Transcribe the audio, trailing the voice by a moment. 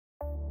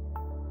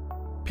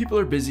People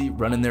are busy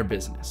running their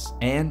business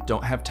and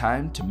don't have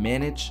time to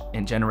manage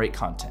and generate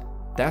content.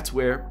 That's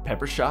where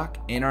PepperShock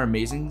and our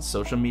amazing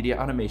social media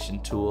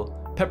automation tool,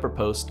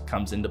 PepperPost,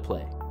 comes into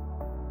play.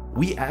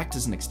 We act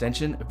as an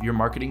extension of your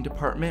marketing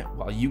department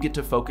while you get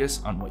to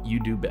focus on what you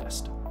do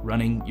best,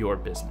 running your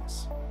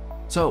business.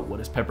 So what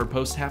does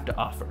PepperPost have to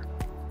offer?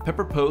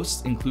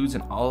 PepperPost includes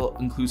an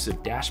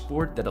all-inclusive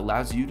dashboard that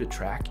allows you to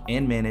track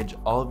and manage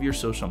all of your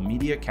social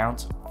media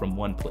accounts from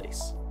one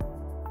place.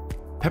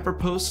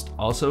 PepperPost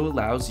also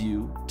allows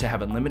you to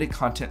have unlimited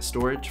content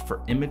storage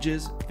for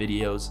images,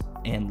 videos,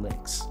 and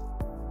links.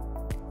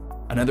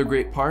 Another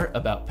great part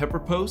about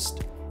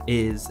PepperPost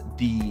is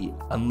the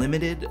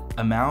unlimited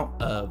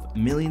amount of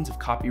millions of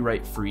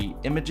copyright-free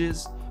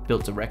images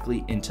built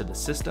directly into the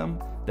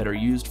system that are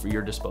used for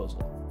your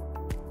disposal.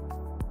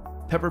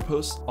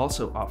 PepperPost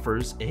also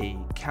offers a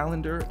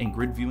calendar and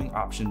grid viewing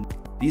option.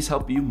 These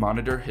help you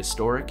monitor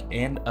historic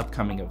and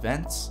upcoming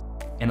events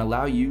and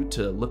allow you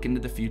to look into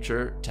the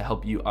future to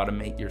help you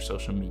automate your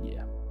social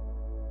media.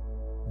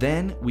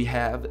 Then we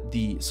have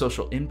the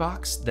social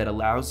inbox that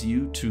allows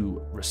you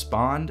to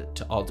respond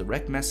to all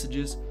direct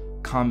messages,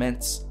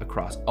 comments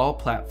across all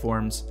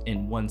platforms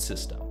in one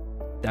system.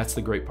 That's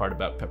the great part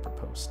about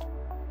PepperPost.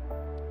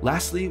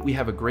 Lastly, we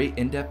have a great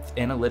in-depth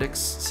analytics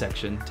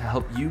section to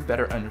help you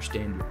better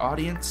understand your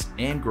audience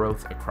and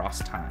growth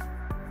across time.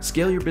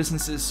 Scale your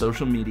business's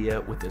social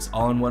media with this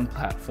all-in-one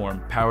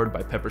platform powered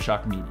by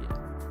PepperShock Media.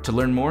 To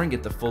learn more and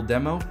get the full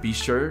demo, be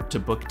sure to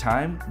book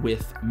time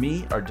with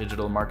me, our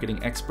digital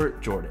marketing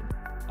expert, Jordan.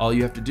 All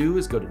you have to do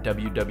is go to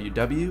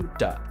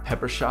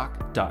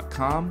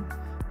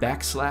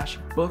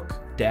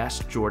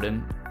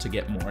www.peppershock.com/book-Jordan to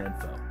get more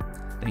info.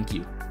 Thank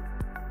you.